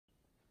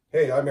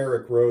Hey, I'm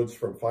Eric Rhoads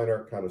from Fine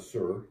Art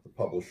Connoisseur, the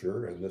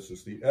publisher, and this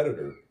is the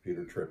editor,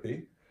 Peter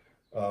Trippi.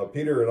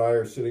 Peter and I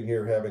are sitting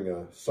here having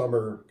a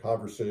summer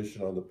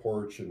conversation on the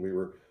porch, and we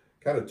were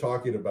kind of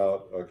talking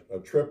about a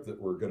trip that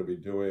we're going to be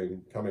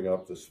doing coming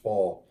up this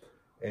fall.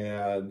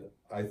 And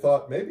I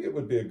thought maybe it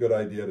would be a good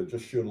idea to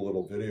just shoot a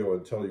little video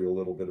and tell you a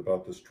little bit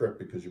about this trip,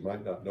 because you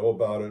might not know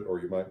about it, or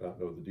you might not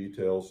know the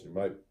details. You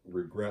might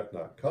regret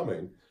not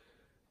coming.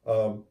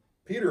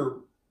 Peter,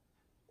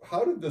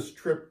 how did this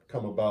trip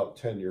come about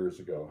 10 years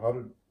ago?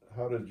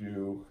 How did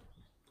you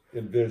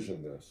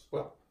envision this?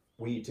 Well,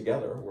 we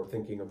together were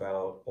thinking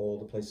about all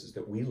the places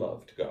that we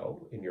love to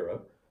go in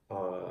Europe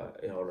on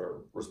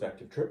our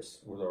respective trips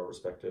with our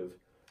respective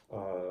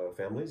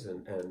families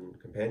and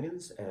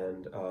companions.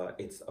 And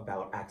it's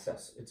about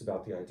access. It's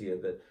about the idea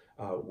that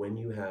when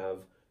you have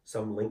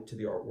some link to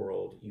the art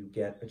world, you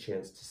get a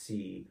chance to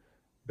see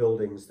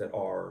buildings that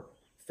are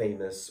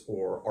famous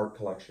or art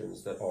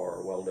collections that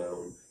are well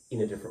known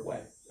in a different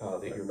way.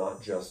 That you're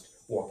not just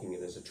walking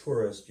in as a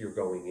tourist, you're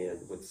going in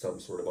with some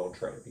sort of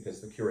entree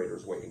because the curator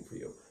is waiting for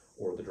you,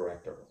 or the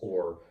director,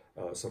 or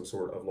some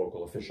sort of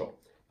local official.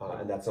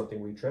 And that's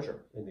something we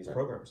treasure in these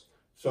programs.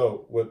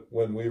 So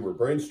when we were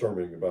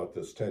brainstorming about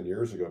this 10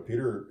 years ago,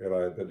 Peter and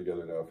I have been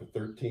together now for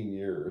 13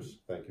 years.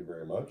 Thank you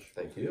very much.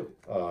 Thank you.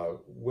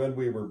 When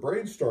we were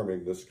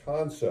brainstorming this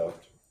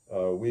concept,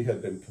 we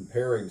had been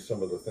comparing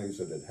some of the things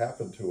that had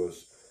happened to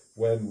us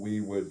when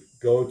we would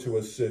go to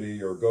a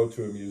city or go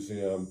to a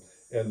museum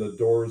and the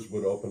doors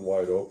would open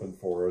wide open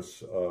for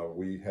us.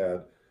 We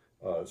had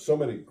so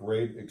many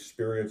great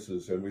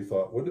experiences, and we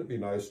thought, wouldn't it be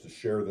nice to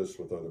share this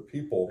with other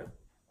people?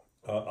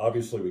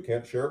 Obviously, we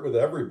can't share it with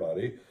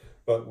everybody,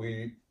 but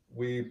we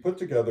put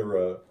together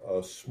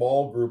a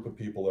small group of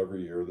people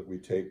every year that we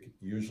take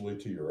usually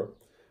to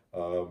Europe.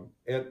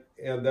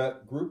 And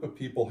that group of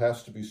people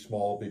has to be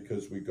small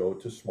because we go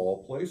to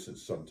small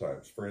places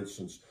sometimes. For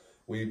instance,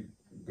 we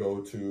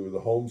go to the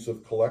homes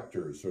of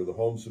collectors or the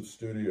homes of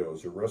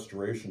studios or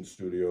restoration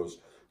studios,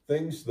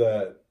 things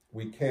that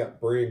we can't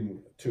bring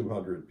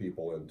 200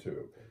 people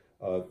into.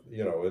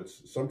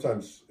 It's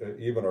sometimes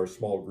even our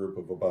small group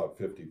of about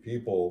 50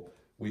 people,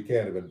 we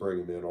can't even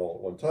bring them in all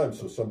at one time.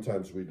 So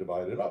sometimes we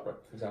divide it up. Right,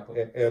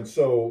 exactly. And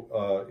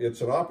so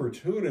it's an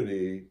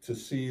opportunity to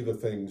see the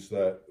things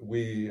that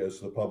we as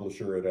the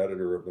publisher and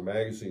editor of the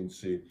magazine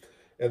see.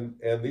 And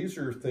these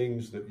are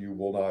things that you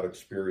will not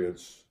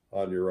experience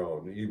on your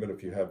own. Even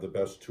if you have the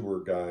best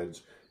tour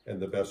guides and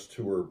the best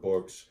tour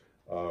books,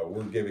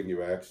 we're giving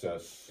you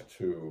access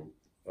to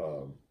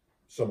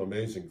some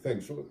amazing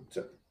things.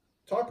 So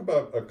talk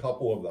about a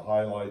couple of the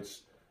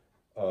highlights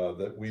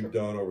that we've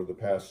done over the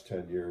past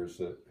 10 years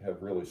that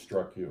have really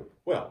struck you.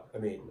 Well, I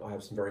mean, I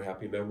have some very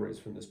happy memories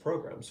from this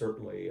program.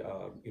 Certainly,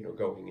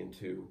 going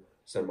into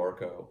San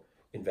Marco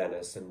in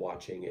Venice and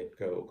watching it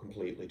go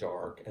completely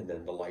dark, and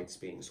then the lights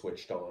being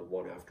switched on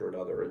one after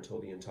another until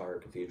the entire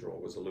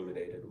cathedral was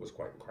illuminated was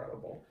quite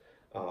incredible.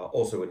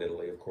 Also in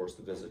Italy, of course,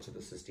 the visit to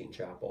the Sistine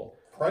Chapel.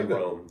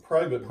 Private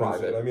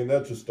visit. I mean,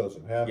 that just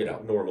doesn't happen.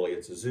 Normally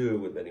it's a zoo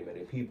with many,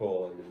 many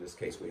people, and in this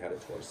case we had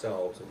it to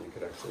ourselves, and we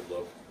could actually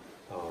look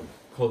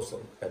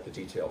closely at the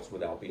details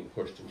without being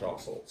pushed and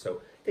jostled.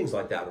 So things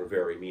like that are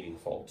very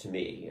meaningful to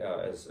me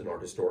as an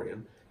art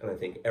historian, and I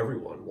think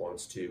everyone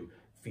wants to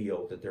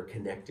feel that they're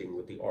connecting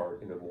with the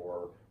art in a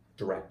more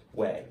direct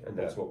way, and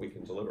that's what we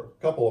can deliver.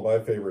 A couple of my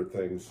favorite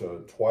things,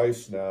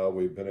 twice now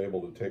we've been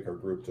able to take our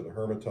group to the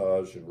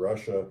Hermitage in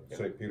Russia,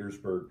 St.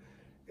 Petersburg,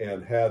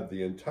 and had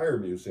the entire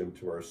museum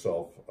to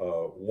ourselves,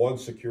 one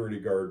security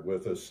guard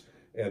with us,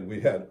 and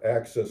we had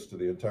access to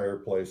the entire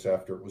place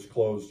after it was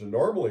closed. And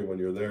normally when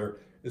you're there,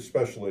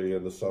 especially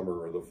in the summer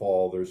or the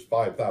fall, there's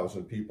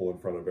 5,000 people in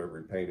front of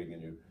every painting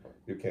and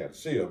you can't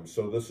see them.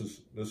 So this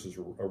is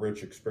a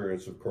rich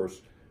experience. Of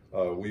course,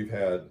 we've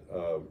had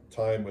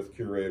time with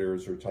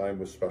curators or time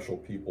with special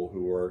people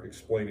who are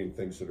explaining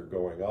things that are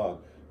going on,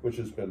 which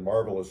has been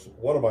marvelous.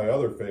 One of my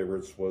other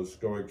favorites was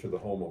going to the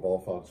home of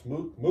Alphonse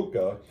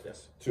Mucha,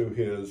 to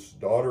his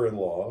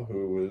daughter-in-law,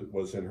 who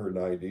was in her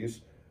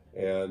 90s,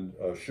 and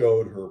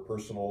showed her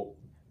personal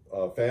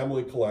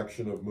family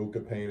collection of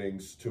Mucha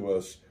paintings to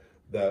us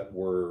that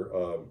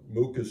were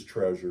Mucha's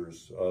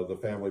treasures, the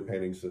family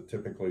paintings that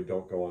typically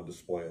don't go on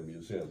display in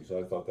museums.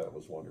 I thought that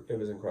was wonderful. It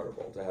was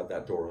incredible to have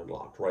that door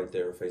unlocked right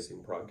there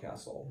facing Prague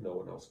Castle. No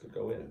one else could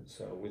go in,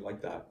 so we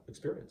like that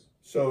experience.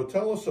 So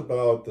tell us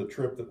about the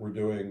trip that we're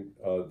doing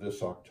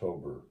this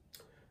October.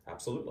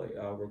 Absolutely.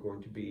 We're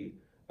going to be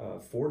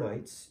 4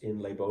 nights in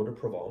Les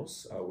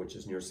Baux-de-Provence, which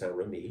is near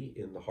Saint-Remy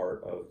in the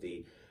heart of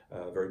the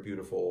very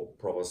beautiful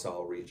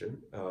Provençal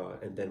region,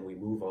 and then we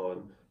move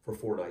on for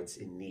 4 nights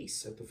in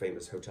Nice at the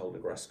famous Hotel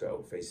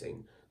Negresco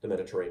facing the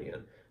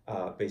Mediterranean.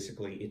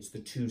 Basically, it's the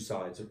 2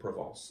 sides of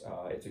Provence.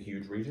 It's a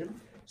huge region,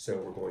 so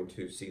we're going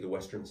to see the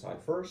western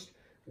side first,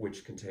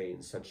 which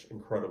contains such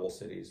incredible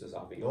cities as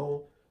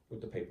Avignon,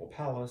 with the Papal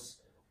Palace,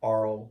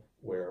 Arles,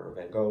 where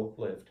Van Gogh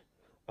lived,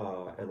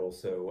 and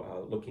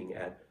also looking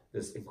at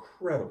this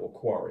incredible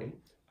quarry,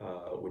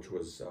 which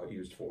was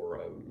used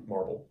for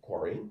marble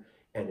quarrying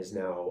and is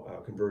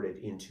now converted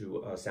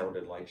into a sound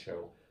and light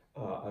show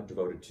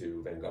devoted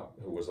to Van Gogh,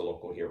 who was a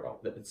local hero.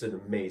 It's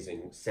an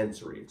amazing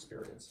sensory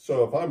experience.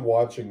 So if I'm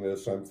watching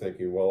this, I'm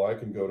thinking, well, I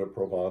can go to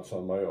Provence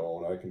on my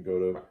own. I can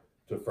go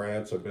to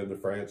France. I've been to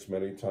France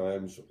many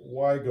times.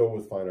 Why go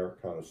with Fine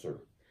Art Connoisseur?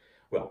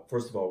 Well,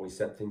 first of all, we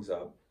set things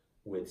up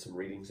with some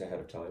readings ahead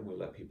of time. We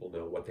let people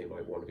know what they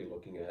might want to be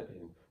looking at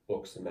in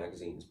books and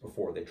magazines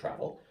before they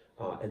travel.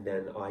 And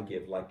then I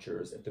give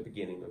lectures at the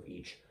beginning of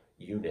each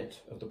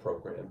unit of the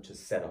program to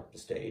set up the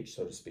stage,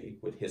 so to speak,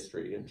 with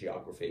history and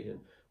geography and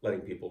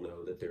letting people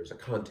know that there's a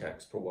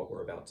context for what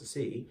we're about to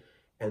see.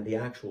 And the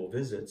actual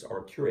visits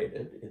are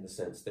curated in the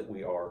sense that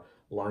we are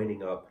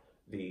lining up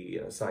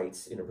the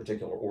sites in a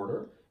particular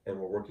order, and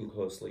we're working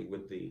closely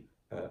with the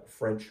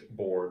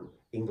French-born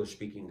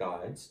English-speaking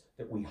guides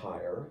that we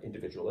hire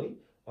individually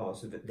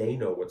so that they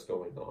know what's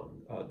going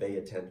on. They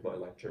attend my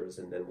lectures,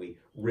 and then we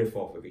riff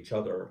off of each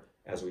other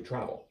as we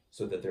travel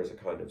so that there's a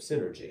kind of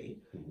synergy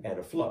and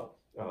a flow.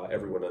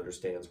 Everyone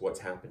understands what's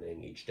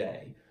happening each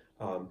day.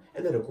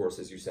 And then, of course,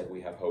 as you said,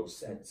 we have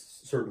hosts at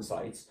certain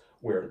sites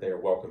where they're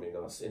welcoming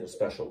us in a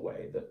special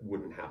way that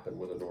wouldn't happen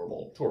with a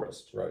normal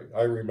tourist. Right.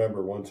 I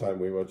remember one time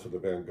we went to the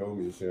Van Gogh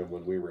Museum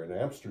when we were in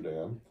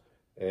Amsterdam,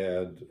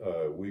 and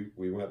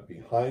we went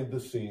behind the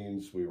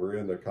scenes. We were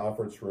in the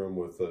conference room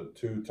with the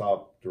two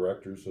top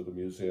directors of the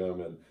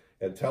museum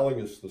and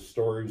telling us the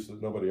stories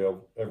that nobody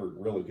ever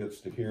really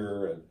gets to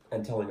hear.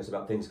 And telling us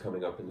about things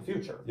coming up in the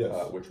future,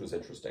 yes. Which was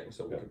interesting,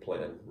 so we could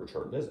plan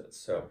return visits.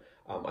 So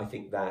I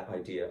think that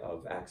idea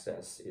of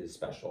access is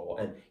special.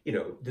 And, you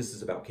know, this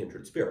is about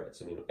kindred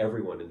spirits. I mean,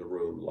 everyone in the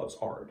room loves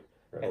art.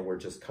 Right. And we're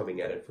just coming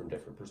at it from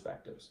different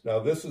perspectives. Now,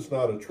 this is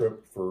not a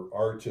trip for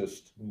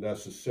artists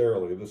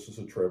necessarily. This is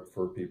a trip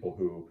for people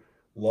who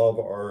love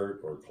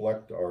art or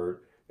collect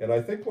art. And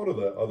I think one of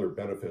the other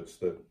benefits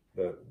that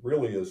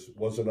really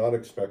was an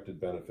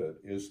unexpected benefit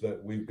is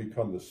that we've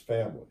become this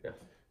family. Yeah.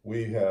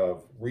 We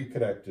have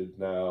reconnected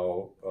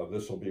now.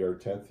 This will be our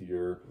 10th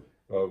year.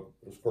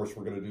 Of course,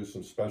 we're going to do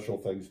some special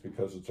things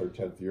because it's our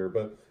 10th year,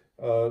 but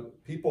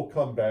people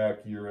come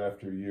back year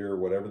after year,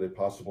 whatever they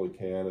possibly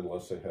can,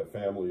 unless they have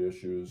family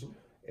issues.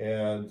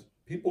 And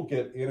people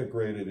get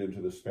integrated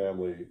into this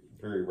family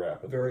very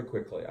rapidly. Very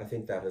quickly. I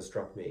think that has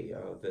struck me,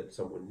 that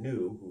someone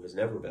new who has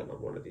never been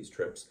on one of these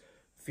trips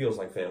feels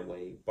like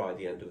family by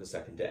the end of the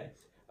second day.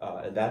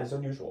 And that is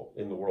unusual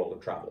in the world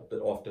of travel,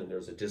 that often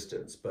there's a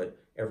distance, but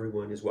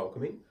everyone is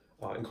welcoming,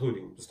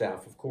 including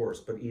staff, of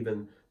course, but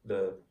even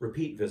the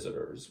repeat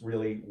visitors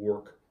really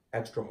work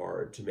extra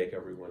hard to make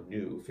everyone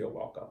new feel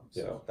welcome.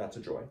 So that's a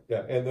joy.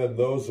 Yeah, and then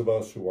those of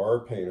us who are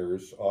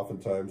painters,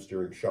 oftentimes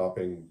during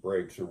shopping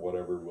breaks or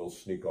whatever, we'll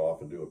sneak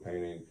off and do a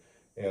painting.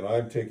 And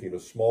I'm taking a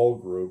small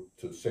group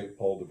to St.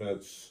 Paul de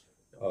Vence,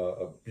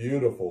 a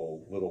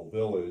beautiful little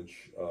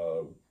village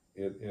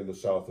in the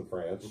south of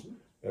France. Mm-hmm.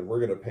 And we're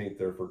going to paint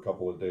there for a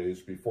couple of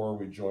days before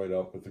we join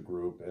up with the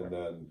group and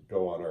then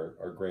go on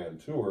our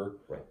grand tour.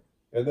 Right.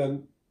 And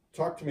then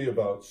talk to me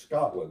about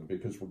Scotland,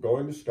 because we're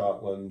going to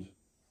Scotland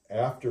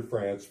after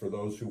France for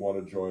those who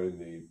want to join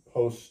the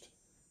post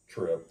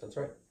trip. That's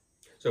right.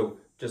 So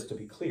just to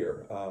be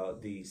clear,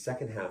 the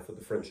second half of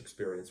the French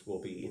experience will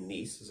be in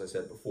Nice, as I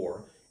said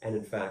before. And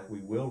in fact,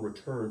 we will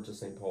return to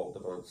St. Paul de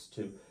Vence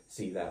to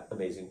see that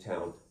amazing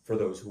town for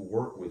those who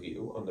weren't with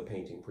you on the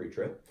painting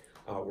pre-trip.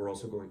 We're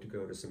also going to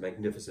go to some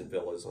magnificent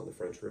villas on the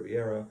French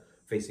Riviera,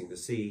 facing the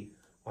sea,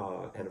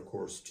 and of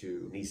course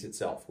to Nice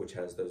itself, which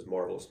has those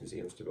marvelous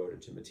museums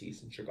devoted to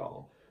Matisse and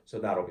Chagall. So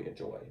that'll be a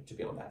joy to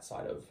be on that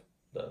side of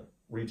the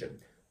region.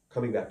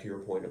 Coming back to your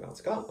point about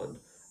Scotland,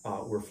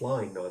 we're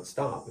flying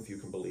nonstop, if you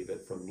can believe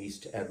it, from Nice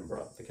to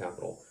Edinburgh, the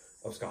capital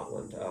of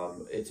Scotland.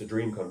 It's a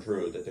dream come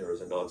true that there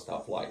is a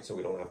nonstop flight, so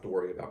we don't have to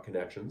worry about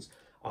connections.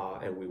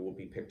 And we will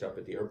be picked up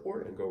at the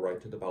airport and go right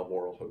to the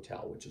Balmoral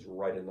Hotel, which is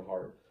right in the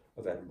heart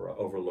of Edinburgh,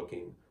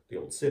 overlooking the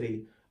old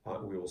city.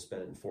 We will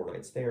spend 4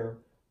 nights there,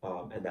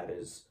 and that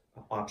is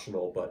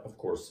optional, but of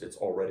course it's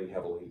already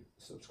heavily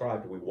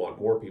subscribed. We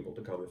want more people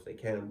to come if they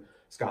can.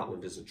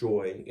 Scotland is a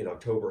joy. In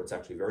October, it's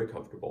actually very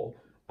comfortable,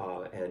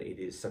 and it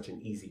is such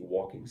an easy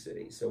walking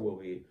city. So we'll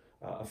be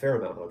a fair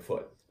amount on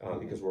foot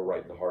because we're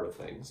right in the heart of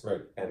things.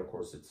 Right. And of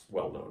course, it's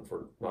well known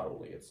for not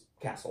only its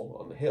castle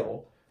on the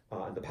hill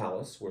and the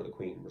palace where the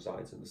Queen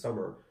resides in the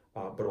summer,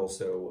 but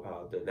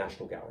also the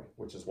National Gallery,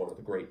 which is one of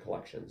the great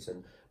collections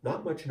and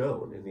not much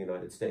known in the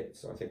United States.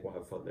 So I think we'll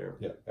have fun there.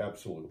 Yeah,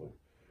 absolutely.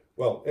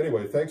 Well,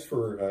 anyway, thanks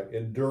for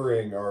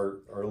enduring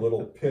our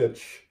little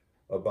pitch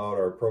about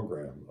our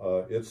program.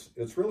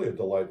 It's really a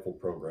delightful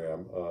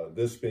program.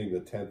 This being the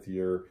 10th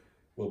year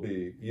will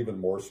be even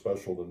more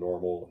special than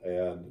normal.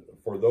 And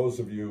for those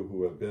of you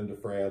who have been to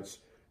France,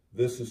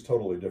 this is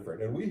totally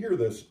different. And we hear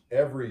this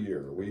every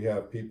year. We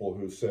have people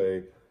who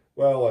say,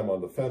 well, I'm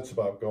on the fence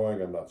about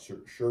going. I'm not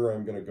sure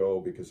I'm going to go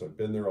because I've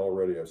been there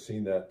already. I've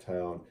seen that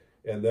town.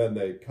 And then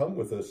they come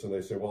with us and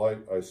they say, well,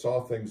 I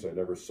saw things I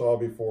never saw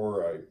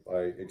before. I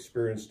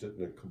experienced it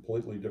in a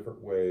completely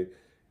different way.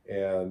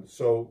 And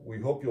so we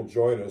hope you'll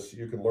join us.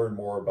 You can learn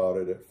more about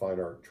it at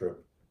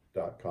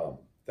finearttrip.com.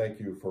 Thank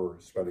you for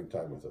spending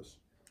time with us.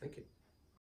 Thank you.